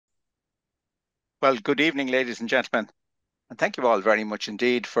Well, good evening, ladies and gentlemen, and thank you all very much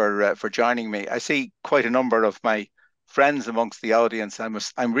indeed for joining me. I see quite a number of my friends amongst the audience. I'm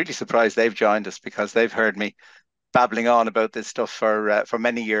really surprised they've joined us because they've heard me babbling on about this stuff for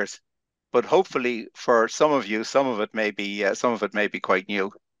many years. But hopefully, for some of you, some of it may be quite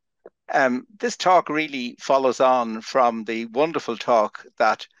new. This talk really follows on from the wonderful talk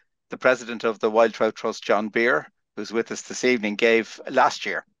that the president of the Wild Trout Trust, John Beer, who's with us this evening, gave last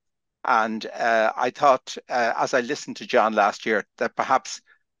year. And I thought, as I listened to John last year, that perhaps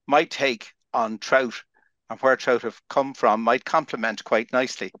my take on trout and where trout have come from might complement quite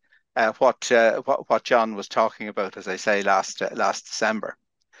nicely what John was talking about, as I say, last December.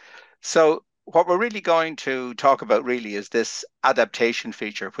 So what we're really going to talk about really is this adaptation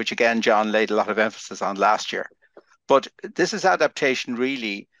feature, which again John laid a lot of emphasis on last year. But this is adaptation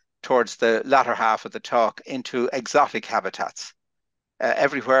really towards the latter half of the talk into exotic habitats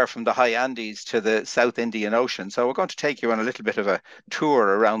everywhere from the high Andes to the South Indian Ocean. So we're going to take you on a little bit of a tour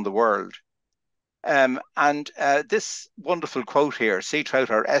around the world. And this wonderful quote here, sea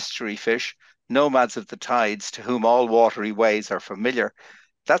trout are estuary fish, nomads of the tides, to whom all watery ways are familiar.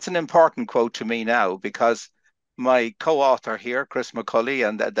 That's an important quote to me now because my co-author here, Chris McCulley,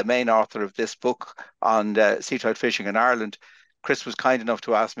 and the main author of this book on sea trout fishing in Ireland, Chris was kind enough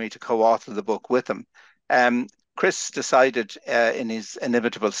to ask me to co-author the book with him. Chris decided in his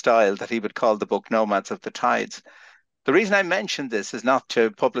inimitable style that he would call the book Nomads of the Tides. The reason I mention this is not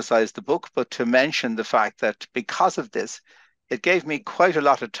to publicize the book, but to mention the fact that because of this, it gave me quite a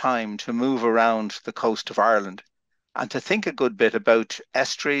lot of time to move around the coast of Ireland and to think a good bit about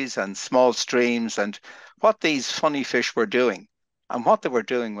estuaries and small streams and what these funny fish were doing. And what they were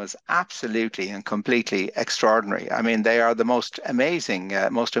doing was absolutely and completely extraordinary. I mean, they are the most amazing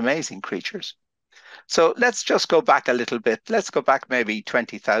creatures. So let's just go back a little bit. Let's go back maybe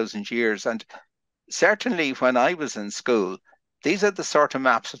 20,000 years. And certainly when I was in school, these are the sort of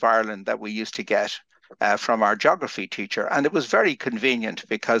maps of Ireland that we used to get from our geography teacher. And it was very convenient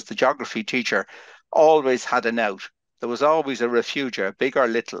because the geography teacher always had a note. There was always a refugia, big or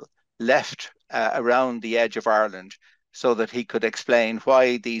little, left around the edge of Ireland so that he could explain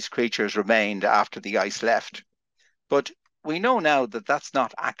why these creatures remained after the ice left. But we know now that that's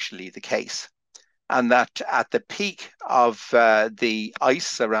not actually the case, and that at the peak of the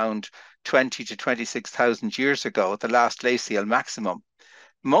ice around 20 to 26,000 years ago, the last glacial maximum,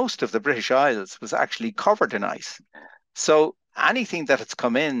 most of the British Isles was actually covered in ice. So anything that has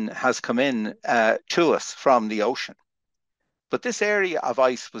come in to us from the ocean. But this area of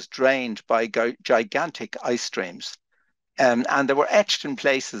ice was drained by gigantic ice streams, and they were etched in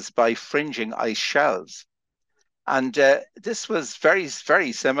places by fringing ice shelves. And this was very,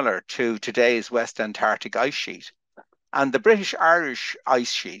 very similar to today's West Antarctic ice sheet. And the British-Irish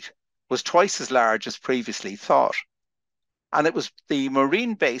ice sheet was twice as large as previously thought. And it was the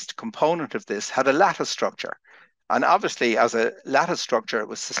marine-based component of this had a lattice structure. And obviously, as a lattice structure, it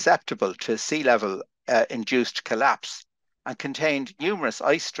was susceptible to sea level induced collapse and contained numerous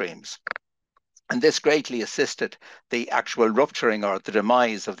ice streams. And this greatly assisted the actual rupturing or the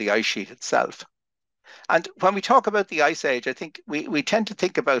demise of the ice sheet itself. And when we talk about the Ice Age, I think we tend to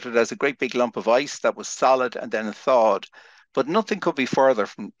think about it as a great big lump of ice that was solid and then thawed, but nothing could be further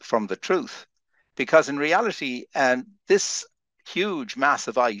from the truth. Because in reality, this huge mass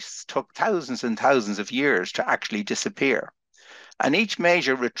of ice took thousands and thousands of years to actually disappear. And each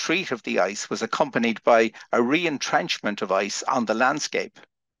major retreat of the ice was accompanied by a re-entrenchment of ice on the landscape.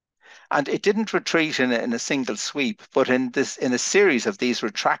 And it didn't retreat in a single sweep, but in a series of these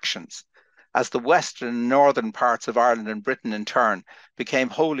retractions, as the western and northern parts of Ireland and Britain in turn became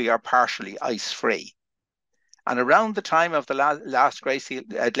wholly or partially ice-free. And around the time of the last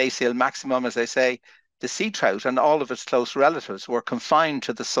glacial maximum, as I say, the sea trout and all of its close relatives were confined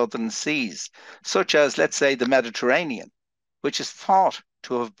to the southern seas, such as, let's say, the Mediterranean, which is thought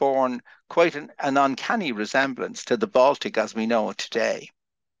to have borne quite an uncanny resemblance to the Baltic as we know it today.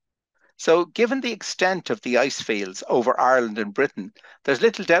 So given the extent of the ice fields over Ireland and Britain, there's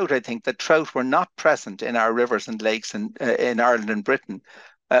little doubt, I think, that trout were not present in our rivers and lakes in Ireland and Britain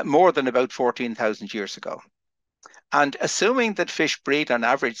more than about 14,000 years ago. And assuming that fish breed on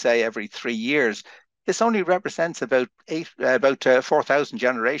average, say, every 3 years, this only represents about 4,000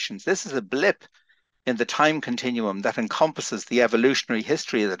 generations. This is a blip in the time continuum that encompasses the evolutionary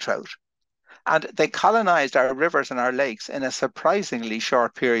history of the trout. And they colonized our rivers and our lakes in a surprisingly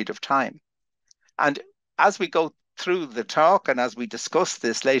short period of time. And as we go through the talk and as we discuss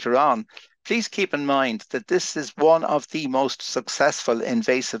this later on, please keep in mind that this is one of the most successful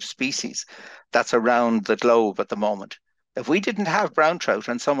invasive species that's around the globe at the moment. If we didn't have brown trout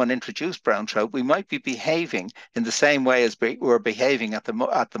and someone introduced brown trout, we might be behaving in the same way as we're behaving at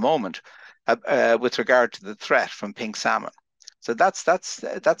the moment with regard to the threat from pink salmon. So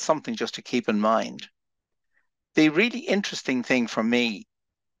that's something just to keep in mind. The really interesting thing for me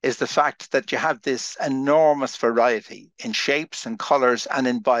is the fact that you have this enormous variety in shapes and colors and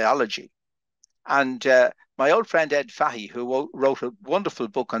in biology. And my old friend Ed Fahey, who wrote a wonderful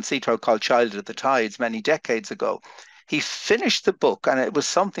book on sea trout called Child of the Tides many decades ago, he finished the book, and it was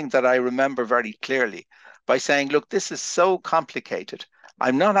something that I remember very clearly, by saying, look, this is so complicated.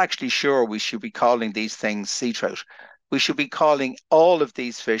 I'm not actually sure we should be calling these things sea trout. We should be calling all of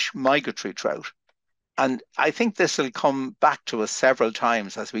these fish migratory trout. And I think this will come back to us several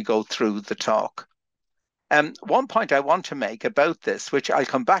times as we go through the talk. One point I want to make about this, which I'll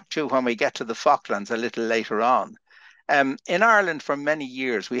come back to when we get to the Falklands a little later on. In Ireland, for many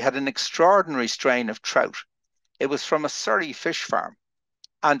years, we had an extraordinary strain of trout. It was from a Surrey fish farm,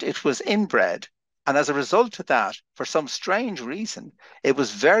 and it was inbred. And as a result of that, for some strange reason, it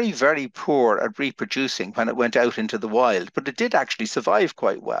was very, very poor at reproducing when it went out into the wild, but it did actually survive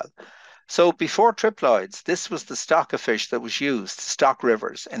quite well. So before triploids, this was the stock of fish that was used to stock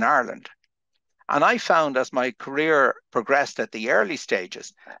rivers in Ireland. And I found as my career progressed at the early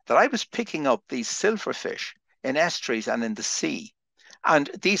stages that I was picking up these silverfish in estuaries and in the sea.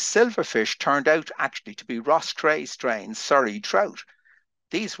 And these silverfish turned out actually to be Ross Cray strain Surrey trout.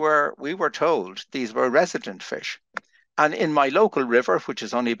 These were, we were told, these were resident fish. And in my local river, which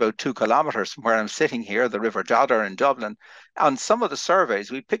is only about 2 kilometres from where I'm sitting here, the River Dodder in Dublin, on some of the surveys,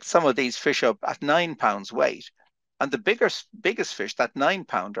 we picked some of these fish up at 9 pounds weight. And the biggest fish, that 9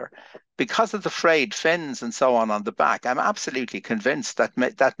 pounder, because of the frayed fins and so on the back, I'm absolutely convinced that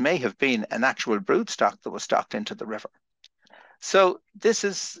that may have been an actual broodstock that was stocked into the river. So this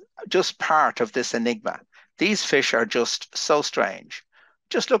is just part of this enigma. These fish are just so strange.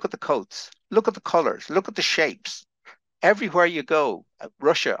 Just look at the coats, look at the colors, look at the shapes. Everywhere you go,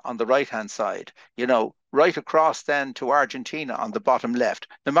 Russia on the right-hand side, right across then to Argentina on the bottom left,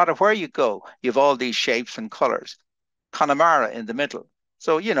 no matter where you go, you have all these shapes and colors. Connemara in the middle.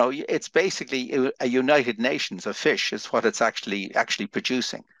 So, it's basically a United Nations of fish is what it's actually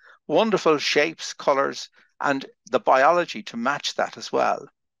producing. Wonderful shapes, colors, and the biology to match that as well.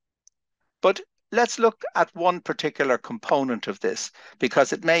 But let's look at one particular component of this,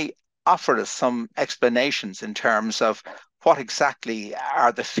 because it may offer us some explanations in terms of what exactly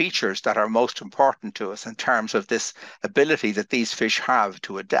are the features that are most important to us in terms of this ability that these fish have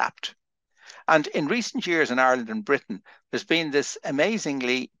to adapt. And in recent years in Ireland and Britain, there's been this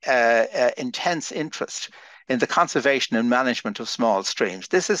amazingly intense interest in the conservation and management of small streams.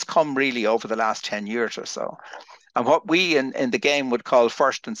 This has come really over the last 10 years or so. And what we in the game would call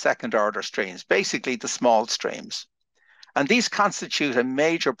first and second order streams, basically the small streams. And these constitute a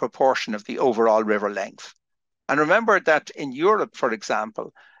major proportion of the overall river length. And remember that in Europe, for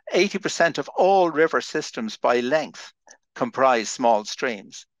example, 80% of all river systems by length comprise small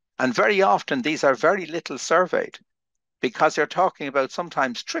streams. And very often these are very little surveyed because you're talking about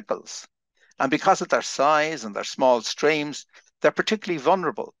sometimes trickles. And because of their size and their small streams, they're particularly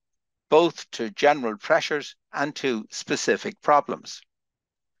vulnerable, both to general pressures and to specific problems.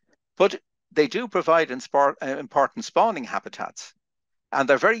 But they do provide important spawning habitats. And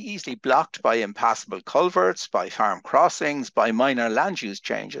they're very easily blocked by impassable culverts, by farm crossings, by minor land use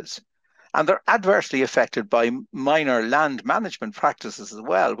changes. And they're adversely affected by minor land management practices as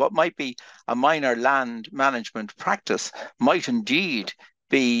well. What might be a minor land management practice might indeed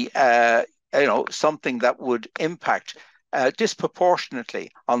be something that would impact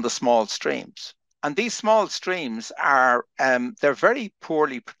disproportionately on the small streams. And these small streams are, they're very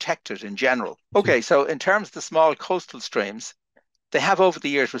poorly protected in general. Okay, so in terms of the small coastal streams, they have over the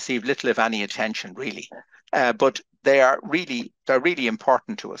years received little if any attention really, but they're really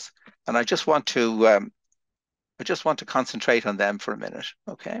important to us. And I just want to concentrate on them for a minute,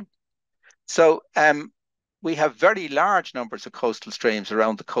 okay? So we have very large numbers of coastal streams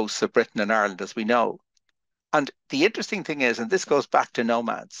around the coasts of Britain and Ireland, as we know. And the interesting thing is, and this goes back to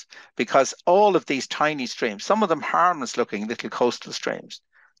nomads, because all of these tiny streams, some of them harmless looking little coastal streams,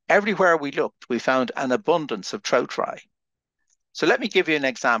 everywhere we looked, we found an abundance of trout fry. So let me give you an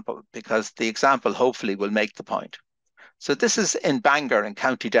example, because the example hopefully will make the point. So this is in Bangor in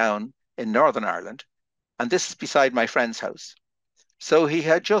County Down in Northern Ireland, and this is beside my friend's house. So he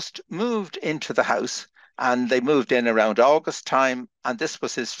had just moved into the house, and they moved in around August time, and this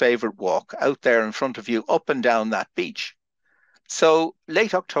was his favorite walk out there in front of you, up and down that beach. So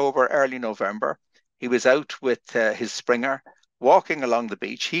late October, early November, he was out with his springer, walking along the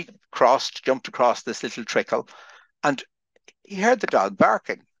beach. He jumped across this little trickle, and he heard the dog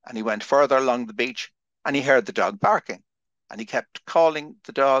barking, and he went further along the beach and he heard the dog barking. And he kept calling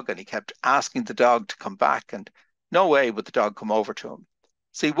the dog and he kept asking the dog to come back, and no way would the dog come over to him.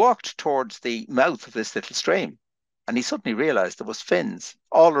 So he walked towards the mouth of this little stream and he suddenly realized there was fins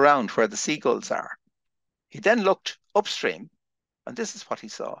all around where the seagulls are. He then looked upstream and this is what he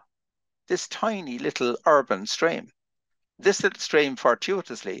saw. This tiny little urban stream. This little stream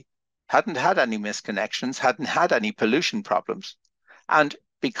fortuitously hadn't had any misconnections, hadn't had any pollution problems. And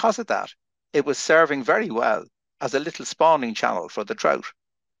because of that, it was serving very well as a little spawning channel for the trout.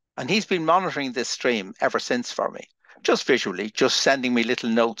 And he's been monitoring this stream ever since for me, just visually, just sending me little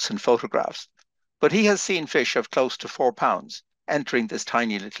notes and photographs. But he has seen fish of close to 4 pounds entering this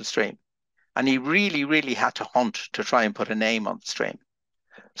tiny little stream. And he really, really had to hunt to try and put a name on the stream.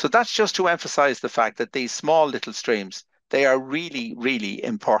 So that's just to emphasize the fact that these small little streams, they are really, really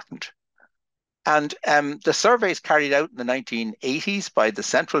important. And the surveys carried out in the 1980s by the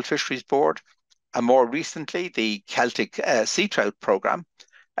Central Fisheries Board, and more recently the Celtic Sea Trout Programme,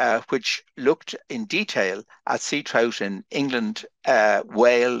 which looked in detail at sea trout in England,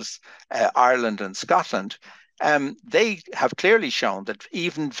 Wales, Ireland and Scotland, they have clearly shown that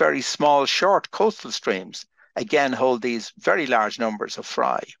even very small, short coastal streams again hold these very large numbers of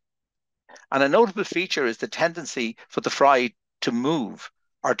fry. And a notable feature is the tendency for the fry to move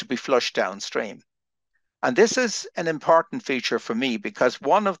or to be flushed downstream. And this is an important feature for me because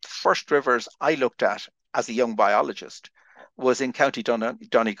one of the first rivers I looked at as a young biologist was in County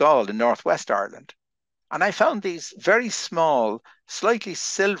Donegal in northwest Ireland. And I found these very small, slightly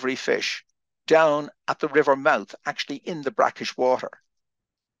silvery fish down at the river mouth, actually in the brackish water.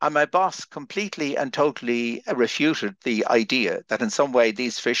 And my boss completely and totally refuted the idea that in some way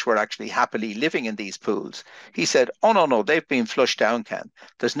these fish were actually happily living in these pools. He said, oh, no, they've been flushed down, Ken.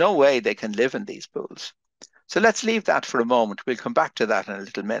 There's no way they can live in these pools. So let's leave that for a moment. We'll come back to that in a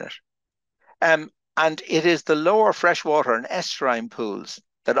little minute. And it is the lower freshwater and estuarine pools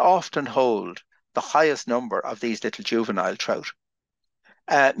that often hold the highest number of these little juvenile trout.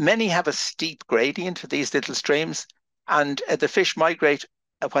 Many have a steep gradient to these little streams, and the fish migrate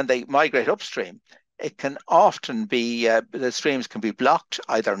when they migrate upstream. It can often be, the streams can be blocked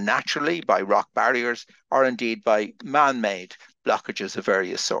either naturally by rock barriers or indeed by man-made blockages of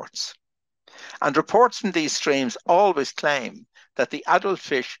various sorts. And reports from these streams always claim that the adult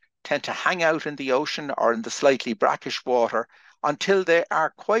fish tend to hang out in the ocean or in the slightly brackish water until they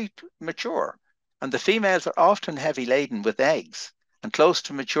are quite mature. And the females are often heavy laden with eggs and close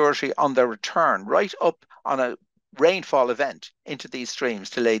to maturity on their return, right up on a rainfall event into these streams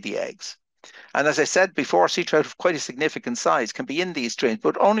to lay the eggs. And as I said before, sea trout of quite a significant size can be in these streams,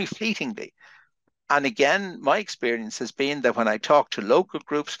 but only fleetingly. And again, my experience has been that when I talk to local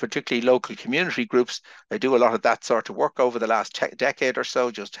groups, particularly local community groups, I do a lot of that sort of work over the last decade or so,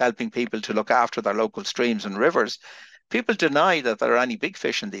 just helping people to look after their local streams and rivers. People deny that there are any big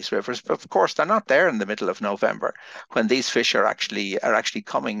fish in these rivers, but of course they're not there in the middle of November when these fish are actually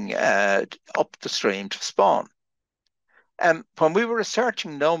coming up the stream to spawn. When we were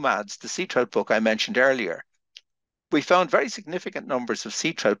researching nomads, the sea trout book I mentioned earlier, we found very significant numbers of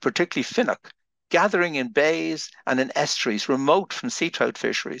sea trout, particularly finnock, gathering in bays and in estuaries remote from sea trout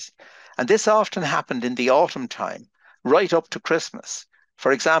fisheries. And this often happened in the autumn time, right up to Christmas.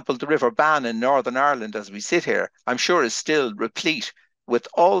 For example, the River Bann in Northern Ireland, as we sit here, I'm sure is still replete with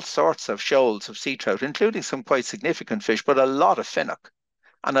all sorts of shoals of sea trout, including some quite significant fish, but a lot of finnock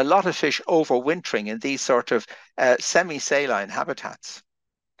and a lot of fish overwintering in these sort of semi-saline habitats.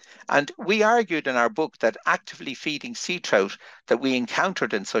 And we argued in our book that actively feeding sea trout that we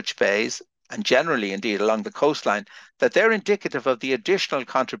encountered in such bays, and generally indeed along the coastline, that they're indicative of the additional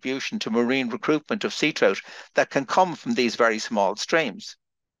contribution to marine recruitment of sea trout that can come from these very small streams.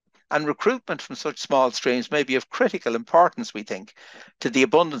 And recruitment from such small streams may be of critical importance, we think, to the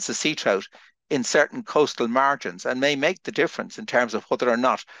abundance of sea trout in certain coastal margins and may make the difference in terms of whether or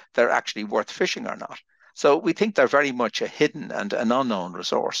not they're actually worth fishing or not. So we think they're very much a hidden and an unknown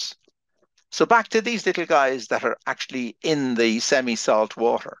resource. So back to these little guys that are actually in the semi-salt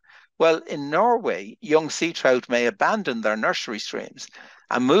water. Well, in Norway, young sea trout may abandon their nursery streams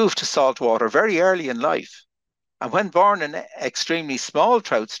and move to salt water very early in life. And when born in extremely small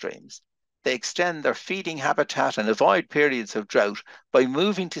trout streams, they extend their feeding habitat and avoid periods of drought by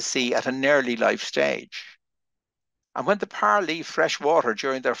moving to sea at an early life stage. And when the pair leave fresh water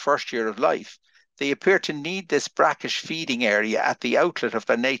during their first year of life, they appear to need this brackish feeding area at the outlet of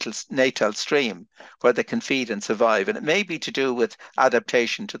their natal stream where they can feed and survive. And it may be to do with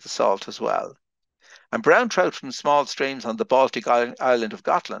adaptation to the salt as well. And brown trout from small streams on the Baltic island of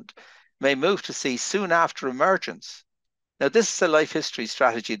Gotland may move to sea soon after emergence. Now, this is a life history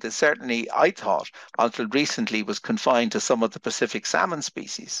strategy that certainly I thought until recently was confined to some of the Pacific salmon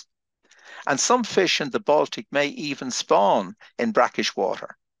species. And some fish in the Baltic may even spawn in brackish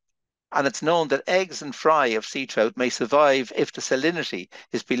water. And it's known that eggs and fry of sea trout may survive if the salinity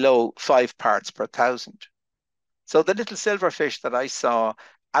is below 5 parts per thousand. So the little silverfish that I saw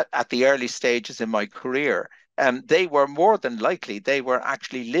at the early stages in my career, they were more than likely, they were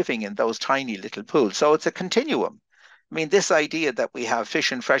actually living in those tiny little pools. So it's a continuum. I mean, this idea that we have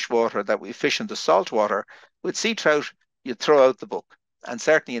fish in freshwater, that we fish in the saltwater, with sea trout, you throw out the book. And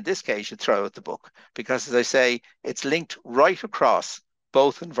certainly in this case, you throw out the book because, as I say, it's linked right across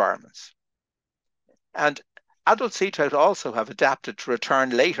both environments. And adult sea trout also have adapted to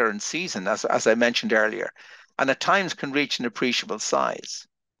return later in season, as I mentioned earlier, and at times can reach an appreciable size.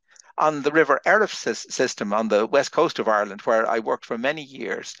 On the River Erith system on the west coast of Ireland, where I worked for many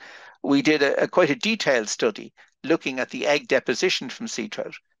years, we did quite a detailed study looking at the egg deposition from sea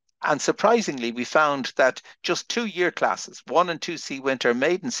trout. And surprisingly, we found that just 2 year classes, 1 and 2 winter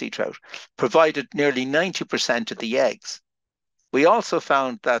maiden sea trout, provided nearly 90% of the eggs. We also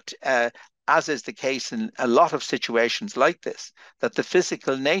found that, as is the case in a lot of situations like this, that the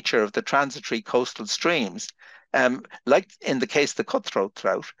physical nature of the transitory coastal streams, like in the case of the cutthroat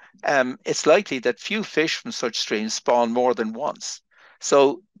trout, it's likely that few fish from such streams spawn more than once.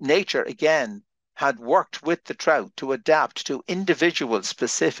 So nature, again, had worked with the trout to adapt to individual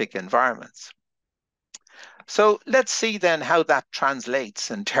specific environments. So let's see then how that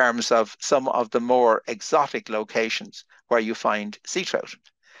translates in terms of some of the more exotic locations where you find sea trout.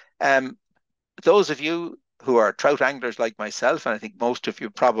 Um, those of you who are trout anglers like myself, and I think most of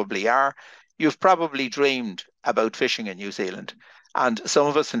you probably are, you've probably dreamed about fishing in New Zealand. And some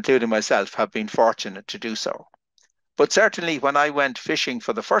of us, including myself, have been fortunate to do so. But certainly when I went fishing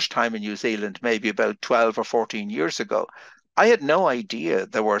for the first time in New Zealand, maybe about 12 or 14 years ago, I had no idea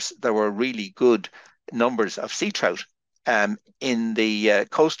there were really good numbers of sea trout in the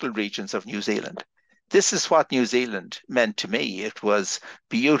coastal regions of New Zealand. This is what New Zealand meant to me. It was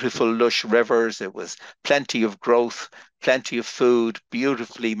beautiful, lush rivers. It was plenty of growth, plenty of food,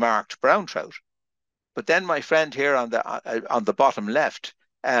 beautifully marked brown trout. But then my friend here on the bottom left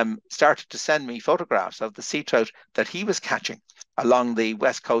started to send me photographs of the sea trout that he was catching along the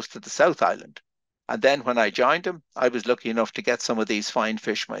west coast of the South Island. And then when I joined him, I was lucky enough to get some of these fine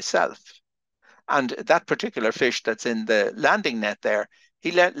fish myself. And that particular fish that's in the landing net there,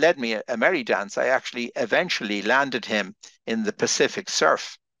 he led me a merry dance. I actually eventually landed him in the Pacific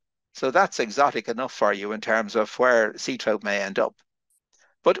surf. So that's exotic enough for you in terms of where sea trout may end up.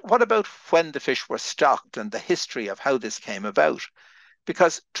 But what about when the fish were stocked and the history of how this came about?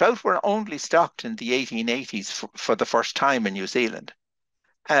 Because trout were only stocked in the 1880s for the first time in New Zealand.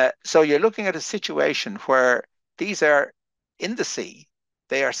 So you're looking at a situation where these are in the sea,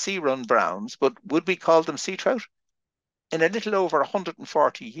 they are sea-run browns, but would we call them sea trout? In a little over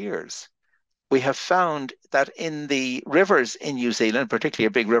 140 years, we have found that in the rivers in New Zealand, particularly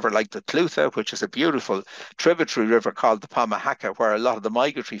a big river like the Clutha, which is a beautiful tributary river called the Pomahaka, where a lot of the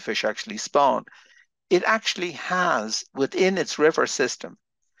migratory fish actually spawn, it actually has within its river system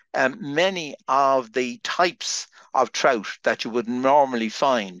many of the types of trout that you would normally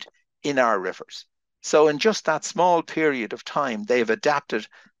find in our rivers. So in just that small period of time, they've adapted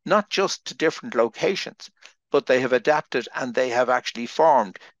not just to different locations, but they have adapted and they have actually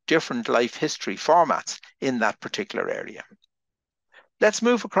formed different life history formats in that particular area. Let's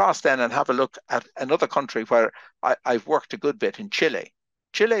move across then and have a look at another country where I've worked a good bit in Chile.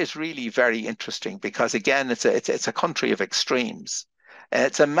 Chile is really very interesting because, again, it's a country of extremes.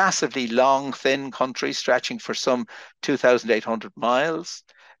 It's a massively long, thin country stretching for some 2,800 miles.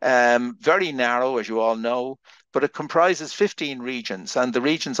 Very narrow, as you all know, but it comprises 15 regions. And the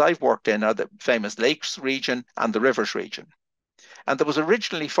regions I've worked in are the famous Lakes region and the Rivers region. And there was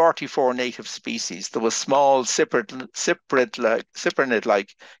originally 44 native species. There was small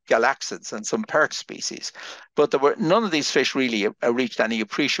cyprinid-like galaxids and some perch species. But none of these fish really reached any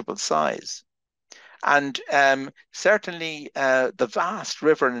appreciable size. And certainly the vast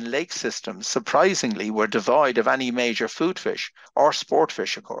river and lake systems, surprisingly, were devoid of any major food fish or sport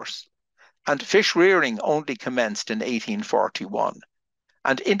fish, of course. And fish rearing only commenced in 1841.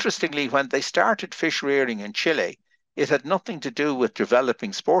 And interestingly, when they started fish rearing in Chile, it had nothing to do with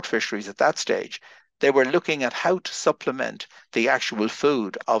developing sport fisheries at that stage. They were looking at how to supplement the actual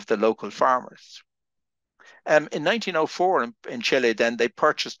food of the local farmers. In 1904 in Chile, then they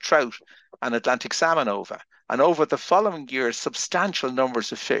purchased trout and Atlantic salmon ova. And over the following years, substantial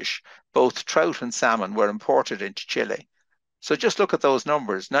numbers of fish, both trout and salmon, were imported into Chile. So just look at those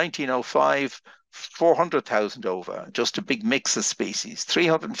numbers. 1905, 400,000 ova, just a big mix of species.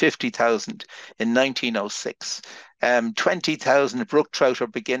 350,000 in 1906. 20,000 brook trout are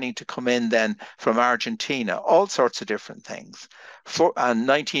beginning to come in then from Argentina, all sorts of different things. And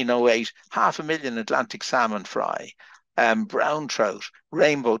 1908, 500,000 Atlantic salmon fry, brown trout,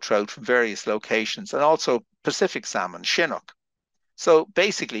 rainbow trout from various locations, and also Pacific salmon, Chinook. So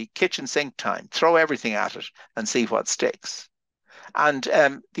basically, kitchen sink time, throw everything at it and see what sticks. And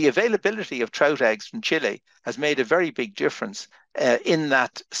the availability of trout eggs from Chile has made a very big difference in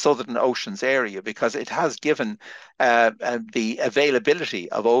that Southern Oceans area because it has given the availability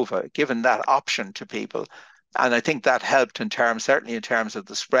of ova, given that option to people. And I think that helped in terms, certainly in terms of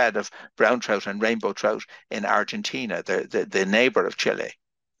the spread of brown trout and rainbow trout in Argentina, the neighbor of Chile.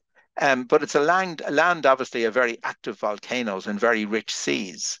 But it's a land obviously of very active volcanoes and very rich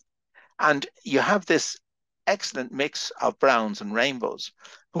seas. And you have this excellent mix of browns and rainbows.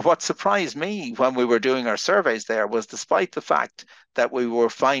 But what surprised me when we were doing our surveys there was despite the fact that we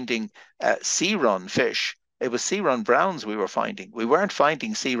were finding sea run fish, it was sea run browns we were finding. We weren't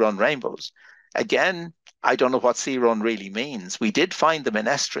finding sea run rainbows. Again, I don't know what sea run really means. We did find them in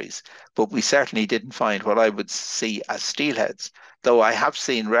estuaries, but we certainly didn't find what I would see as steelheads, though I have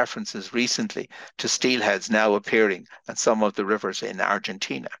seen references recently to steelheads now appearing in some of the rivers in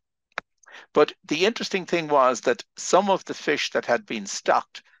Argentina. But the interesting thing was that some of the fish that had been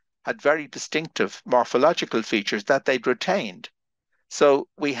stocked had very distinctive morphological features that they'd retained. So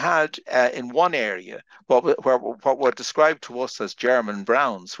we had in one area what were described to us as German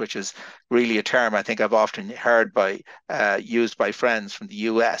browns, which is really a term I think I've often heard used by friends from the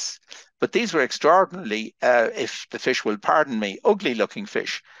US. But these were extraordinarily, if the fish will pardon me, ugly-looking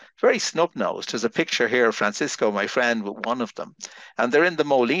fish, very snub-nosed. There's a picture here of Francisco, my friend, with one of them. And they're in the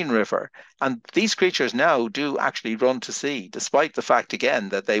Moline River. And these creatures now do actually run to sea, despite the fact, again,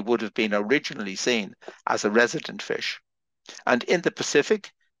 that they would have been originally seen as a resident fish. And in the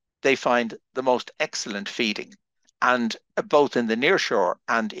Pacific, they find the most excellent feeding, and both in the nearshore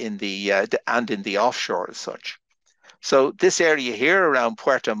and in the offshore as such. So this area here around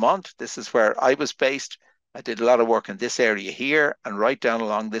Puerto Montt, this is where I was based. I did a lot of work in this area here and right down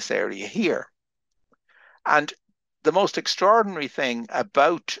along this area here. And the most extraordinary thing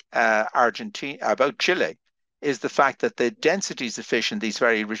about about Chile, is the fact that the densities of fish in these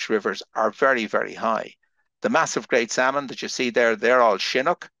very rich rivers are very, very high. The massive great salmon that you see there, they're all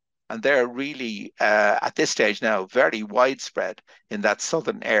Chinook, and they're really, at this stage now, very widespread in that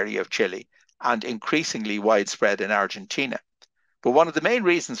southern area of Chile and increasingly widespread in Argentina. But one of the main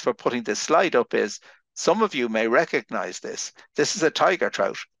reasons for putting this slide up is some of you may recognize this. This is a tiger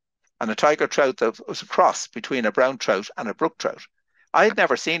trout, and a tiger trout that was a cross between a brown trout and a brook trout. I had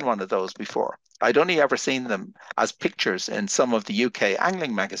never seen one of those before. I'd only ever seen them as pictures in some of the UK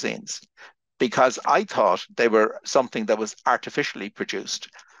angling magazines, because I thought they were something that was artificially produced.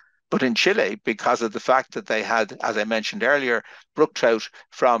 But in Chile, because of the fact that they had, as I mentioned earlier, brook trout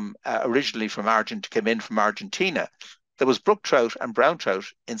from originally from came in from Argentina, there was brook trout and brown trout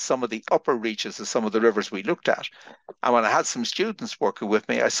in some of the upper reaches of some of the rivers we looked at. And when I had some students working with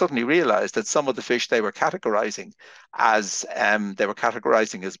me, I suddenly realized that some of the fish they were categorizing as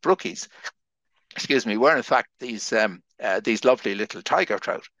brookies, excuse me, were in fact these lovely little tiger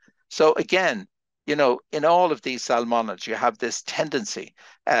trout. So again, you know, in all of these salmonids, you have this tendency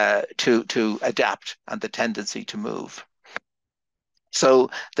to adapt and the tendency to move. So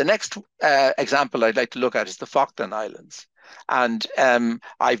the next example I'd like to look at is the Falkland Islands. And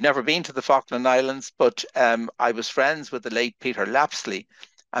I've never been to the Falkland Islands, but I was friends with the late Peter Lapsley.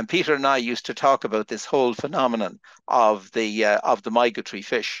 And Peter and I used to talk about this whole phenomenon of the migratory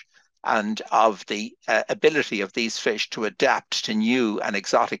fish and of the ability of these fish to adapt to new and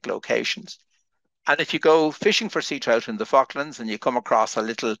exotic locations. And if you go fishing for sea trout in the Falklands and you come across a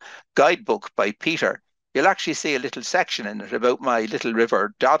little guidebook by Peter, you'll actually see a little section in it about my little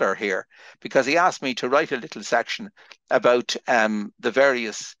river Dodder here, because he asked me to write a little section about the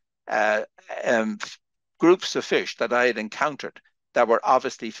various groups of fish that I had encountered that were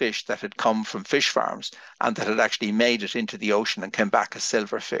obviously fish that had come from fish farms and that had actually made it into the ocean and came back as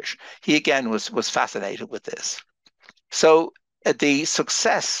silverfish. He again was fascinated with this. So the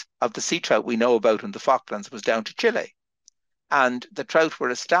success of the sea trout we know about in the Falklands was down to Chile. And the trout were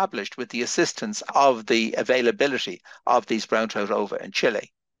established with the assistance of the availability of these brown trout ova in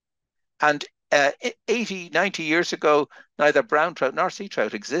Chile. And 80, 90 years ago, neither brown trout nor sea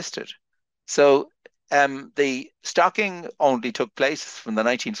trout existed. So the stocking only took place from the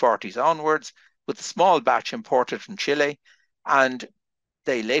 1940s onwards, with a small batch imported from Chile. And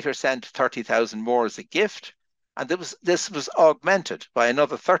they later sent 30,000 more as a gift. And this was augmented by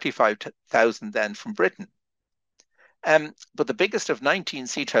another 35,000 then from Britain. But the biggest of 19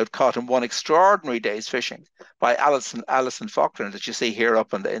 sea trout caught in one extraordinary day's fishing by Alison Faulkner, that you see here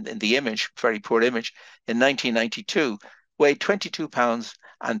up in the image, very poor image, in 1992, weighed 22 pounds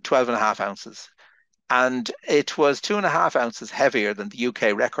and 12 and a half ounces. And it was 2.5 ounces heavier than the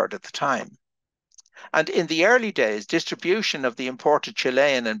UK record at the time. And in the early days, distribution of the imported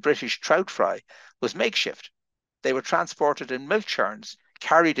Chilean and British trout fry was makeshift. They were transported in milk churns,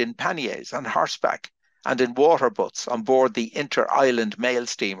 carried in panniers on horseback, and in water butts on board the inter-island mail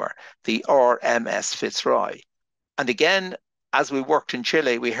steamer, the RMS Fitzroy. And again, as we worked in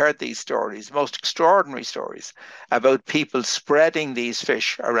Chile, we heard these stories, most extraordinary stories, about people spreading these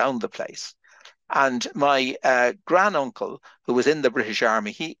fish around the place. And my granduncle, who was in the British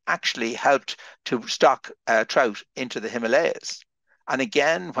Army, he actually helped to stock trout into the Himalayas. And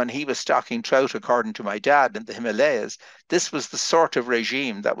again, when he was stocking trout, according to my dad, in the Himalayas, this was the sort of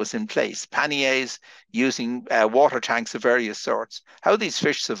regime that was in place. Panniers, using water tanks of various sorts. How these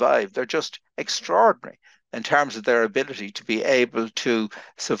fish survive, they're just extraordinary in terms of their ability to be able to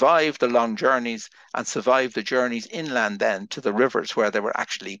survive the long journeys and survive the journeys inland then to the rivers where they were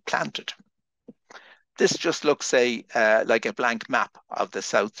actually planted. This just looks like a blank map of the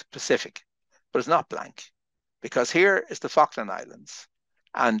South Pacific, but it's not blank, because here is the Falkland Islands.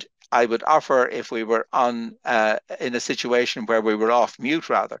 And I would offer, if we were in a situation where we were off mute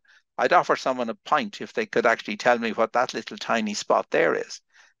rather, I'd offer someone a pint if they could actually tell me what that little tiny spot there is.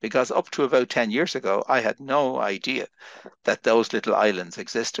 Because up to about 10 years ago, I had no idea that those little islands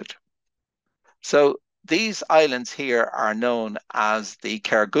existed. So these islands here are known as the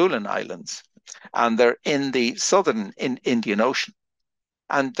Kerguelen Islands, and they're in the southern Indian Ocean.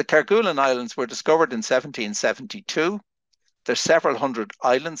 And the Kerguelen Islands were discovered in 1772. There's several hundred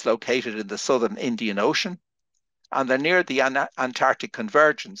islands located in the southern Indian Ocean, and they're near the Antarctic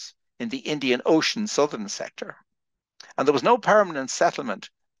convergence in the Indian Ocean southern sector. And there was no permanent settlement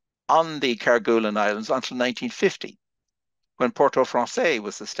on the Kerguelen Islands until 1950, when Porto Francais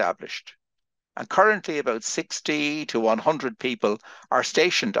was established. And currently about 60 to 100 people are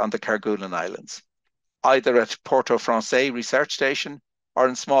stationed on the Kerguelen Islands, either at Porto Francais Research Station or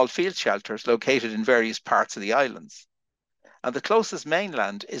in small field shelters located in various parts of the islands. And the closest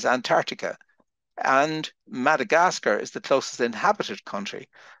mainland is Antarctica, and Madagascar is the closest inhabited country,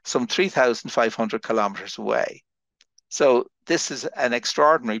 some 3,500 kilometers away. So this is an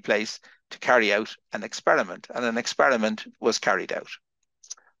extraordinary place to carry out an experiment, and an experiment was carried out.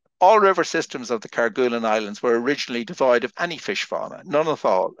 All river systems of the Kerguelen Islands were originally devoid of any fish fauna, none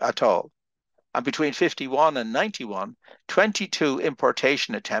at all. And between 51 and 91, 22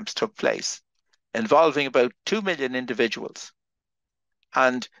 importation attempts took place, involving about 2 million individuals.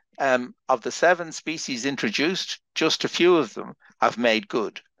 And of the 7 species introduced, just a few of them have made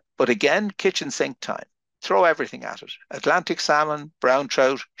good. But again, kitchen sink time. Throw everything at it. Atlantic salmon, brown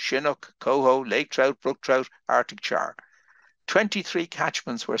trout, chinook, coho, lake trout, brook trout, Arctic char. 23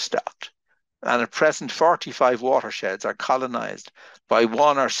 catchments were stocked, and at present 45 watersheds are colonised by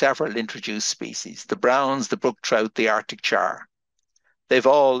one or several introduced species, the browns, the brook trout, the Arctic char. They've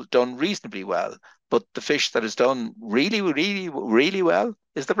all done reasonably well, but the fish that has done really, really, really well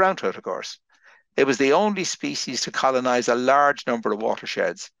is the brown trout, of course. It was the only species to colonise a large number of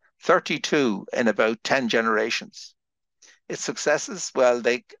watersheds, 32 in about 10 generations. Its successes, well,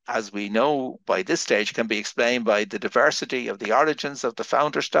 they, as we know by this stage, can be explained by the diversity of the origins of the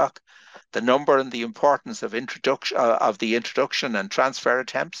founder stock, the number and the importance of the introduction and transfer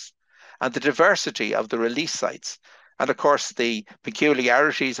attempts, and the diversity of the release sites, and of course the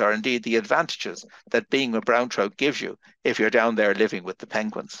peculiarities or indeed the advantages that being a brown trout gives you if you're down there living with the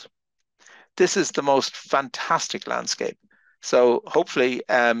penguins. This is the most fantastic landscape. So hopefully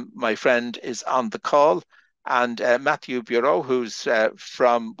my friend is on the call. And Matthew Bureau, who's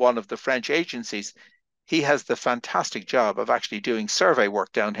from one of the French agencies, he has the fantastic job of actually doing survey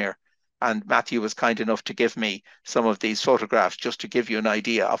work down here. And Matthew was kind enough to give me some of these photographs just to give you an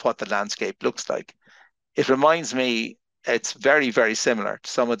idea of what the landscape looks like. It reminds me, it's very, very similar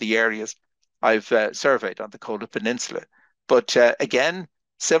to some of the areas I've surveyed on the Kola Peninsula. But again,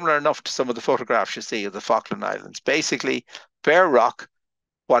 similar enough to some of the photographs you see of the Falkland Islands. Basically, bare rock,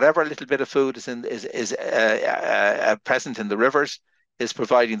 whatever little bit of food is present in the rivers is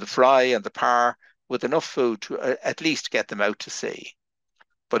providing the fry and the par with enough food to at least get them out to sea.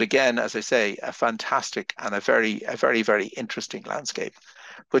 But again, as I say, a fantastic and a very, very interesting landscape.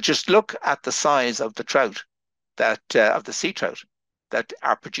 But just look at the size of the trout of the sea trout that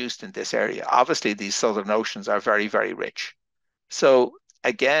are produced in this area. Obviously, these southern oceans are very, very rich. So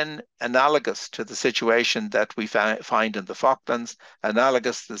again, analogous to the situation that we find in the Falklands,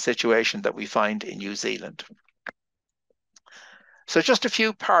 analogous to the situation that we find in New Zealand. So just a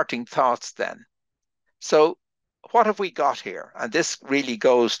few parting thoughts then. So what have we got here? And this really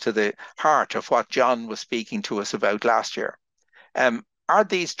goes to the heart of what John was speaking to us about last year. Are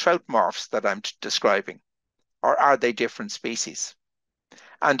these trout morphs that I'm describing, or are they different species?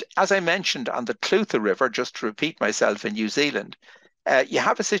 And as I mentioned on the Clutha River, just to repeat myself, in New Zealand, you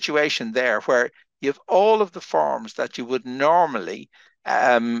have a situation there where you have all of the forms that you would normally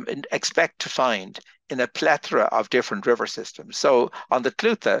expect to find in a plethora of different river systems. So on the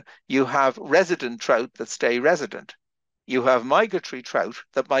Clutha, you have resident trout that stay resident. You have migratory trout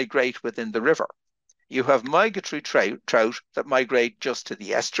that migrate within the river. You have migratory trout that migrate just to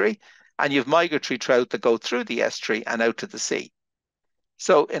the estuary, and you have migratory trout that go through the estuary and out to the sea.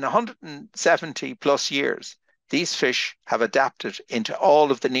 So in 170 plus years, these fish have adapted into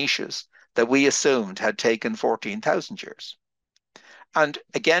all of the niches that we assumed had taken 14,000 years. And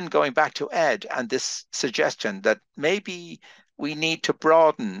again, going back to Ed and this suggestion that maybe we need to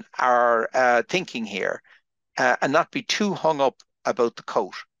broaden our thinking here and not be too hung up about the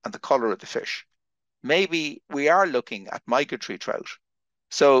coat and the color of the fish. Maybe we are looking at migratory trout.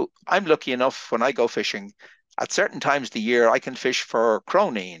 So I'm lucky enough when I go fishing, at certain times of the year, I can fish for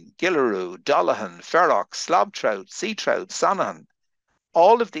cronine, gillaroo, dullahan, ferox, slob trout, sea trout, sonahan.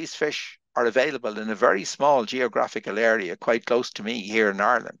 All of these fish are available in a very small geographical area quite close to me here in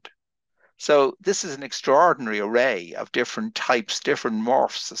Ireland. So this is an extraordinary array of different types, different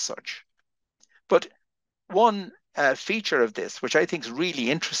morphs as such. But one feature of this, which I think is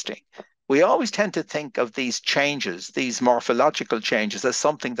really interesting, we always tend to think of these changes, these morphological changes, as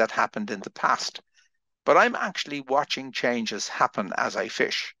something that happened in the past. But I'm actually watching changes happen as I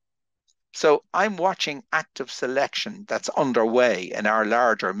fish. So I'm watching active selection that's underway in our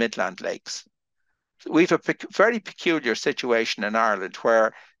larger midland lakes. We have a very peculiar situation in Ireland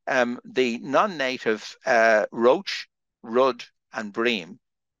where the non-native roach, rudd, and bream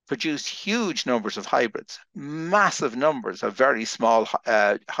produce huge numbers of hybrids, massive numbers of very small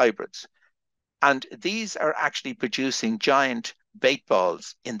hybrids. And these are actually producing giant bait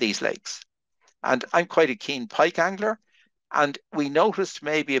balls in these lakes. And I'm quite a keen pike angler. And we noticed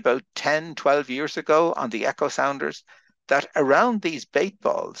maybe about 10, 12 years ago on the echo sounders that around these bait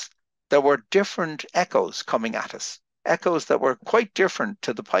balls, there were different echoes coming at us, echoes that were quite different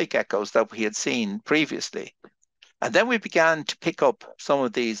to the pike echoes that we had seen previously. And then we began to pick up some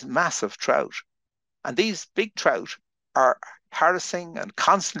of these massive trout. And these big trout are harassing and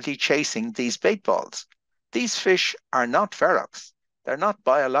constantly chasing these bait balls. These fish are not ferox. They're not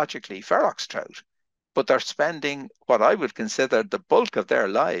biologically ferox trout, but they're spending what I would consider the bulk of their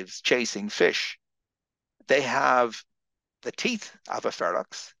lives chasing fish. They have the teeth of a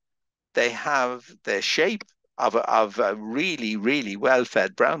ferox. They have the shape of a really, really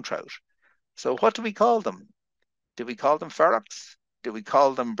well-fed brown trout. So what do we call them? Do we call them ferox? Do we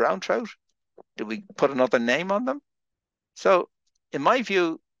call them brown trout? Do we put another name on them? So in my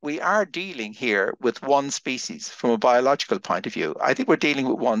view, we are dealing here with one species from a biological point of view. I think we're dealing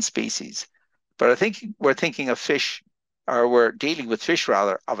with one species. But I think we're thinking of fish, or we're dealing with fish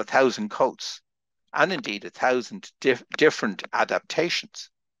rather, of 1,000 coats, and indeed 1,000 different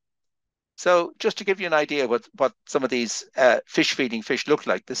adaptations. So just to give you an idea what some of these fish-feeding fish look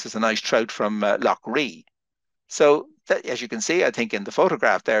like, this is a nice trout from Loch Ree. So that, as you can see, I think in the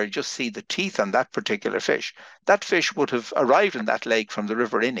photograph there, you just see the teeth on that particular fish. That fish would have arrived in that lake from the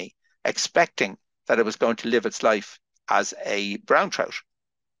River Inny, expecting that it was going to live its life as a brown trout.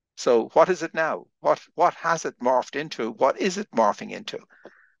 So what is it now? What has it morphed into? What is it morphing into?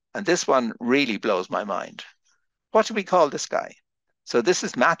 And this one really blows my mind. What do we call this guy? So this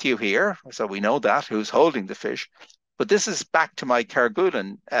is Matthew here, so we know that, who's holding the fish. But this is back to my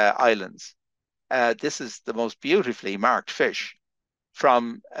Kerguelen Islands. This is the most beautifully marked fish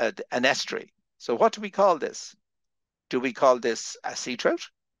from an estuary. So what do we call this? Do we call this a sea trout?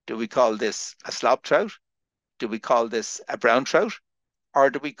 Do we call this a slob trout? Do we call this a brown trout? Or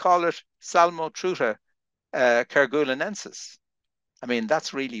do we call it Salmotruta kerguelenensis? I mean,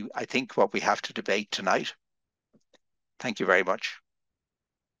 that's really, I think, what we have to debate tonight. Thank you very much.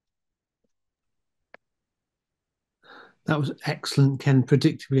 That was excellent, Ken.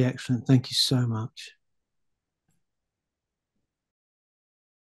 Predictably excellent. Thank you so much.